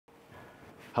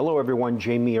Hello everyone,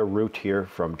 Jamie Root here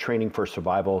from Training for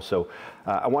Survival. So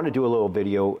I want to do a little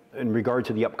video in regard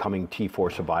to the upcoming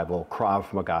T4 Survival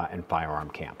Krav Maga and Firearm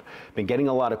Camp. Been getting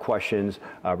a lot of questions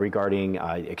regarding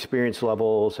experience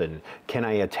levels and can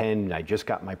I attend? I just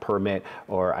got my permit,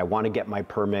 or I want to get my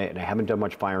permit and I haven't done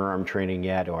much firearm training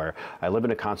yet, or I live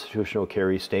in a constitutional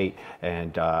carry state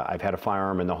and I've had a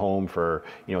firearm in the home for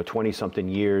 20 something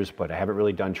years, but I haven't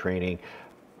really done training.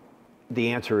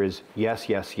 The answer is yes,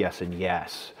 yes, yes, and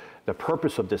yes. The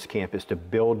purpose of this camp is to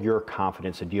build your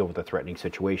confidence to deal with a threatening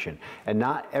situation. And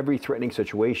not every threatening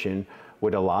situation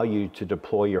would allow you to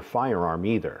deploy your firearm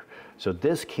either. So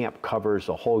this camp covers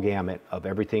the whole gamut of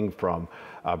everything from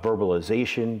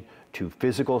verbalization to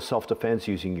physical self-defense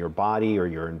using your body or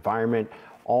your environment,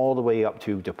 all the way up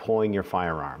to deploying your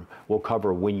firearm. We'll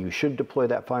cover when you should deploy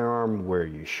that firearm, where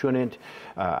you shouldn't,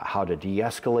 how to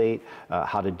de-escalate,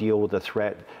 how to deal with the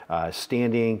threat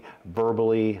standing,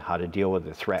 verbally, how to deal with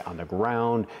the threat on the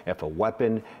ground, if a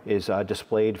weapon is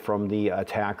displayed from the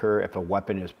attacker, if a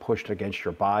weapon is pushed against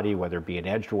your body, whether it be an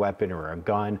edged weapon or a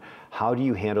gun, how do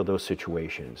you handle those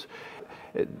situations?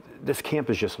 This camp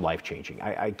is just life-changing.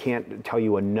 I can't tell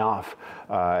you enough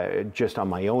just on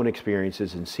my own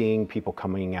experiences and seeing people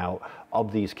coming out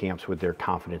of these camps with their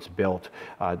confidence built.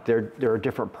 They're a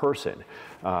different person.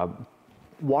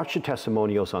 Watch the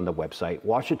testimonials on the website,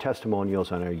 watch the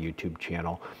testimonials on our YouTube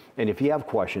channel, and if you have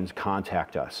questions,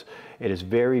 contact us. It is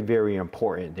very, very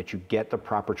important that you get the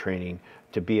proper training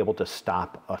to be able to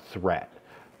stop a threat.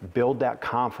 Build that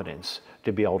confidence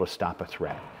to be able to stop a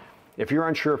threat. If you're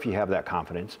unsure if you have that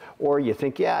confidence, or you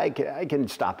think, yeah, I can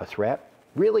stop a threat,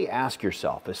 really ask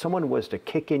yourself, if someone was to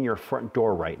kick in your front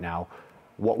door right now,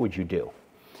 what would you do?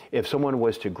 If someone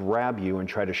was to grab you and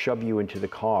try to shove you into the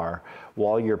car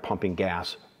while you're pumping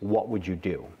gas, what would you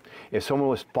do? If someone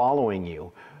was following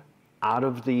you out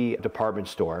of the department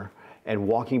store and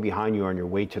walking behind you on your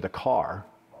way to the car,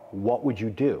 what would you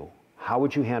do? How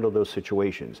would you handle those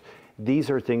situations? These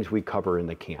are things we cover in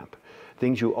the camp.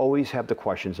 Things you always have the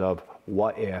questions of,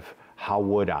 what if, how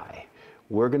would I?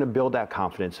 We're going to build that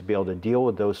confidence to be able to deal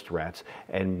with those threats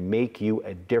and make you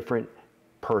a different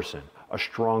person, a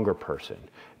stronger person.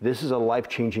 This is a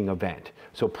life-changing event.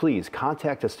 So please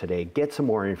contact us today, get some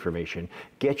more information,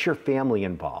 get your family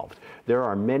involved. There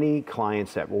are many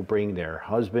clients that will bring their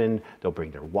husband, they'll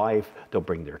bring their wife, they'll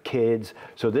bring their kids.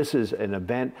 So this is an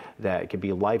event that can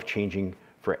be life-changing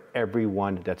for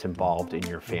everyone that's involved in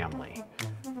your family.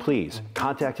 Please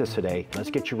contact us today. Let's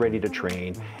get you ready to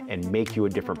train and make you a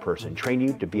different person. Train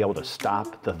you to be able to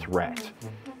stop the threat.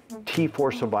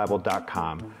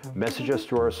 T4survival.com. Message us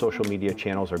through our social media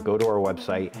channels or go to our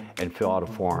website and fill out a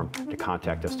form to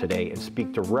contact us today and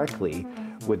speak directly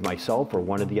with myself or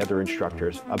one of the other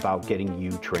instructors about getting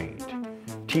you trained.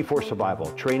 T4 Survival,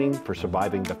 training for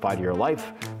surviving the fight of your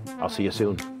life. I'll see you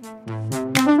soon.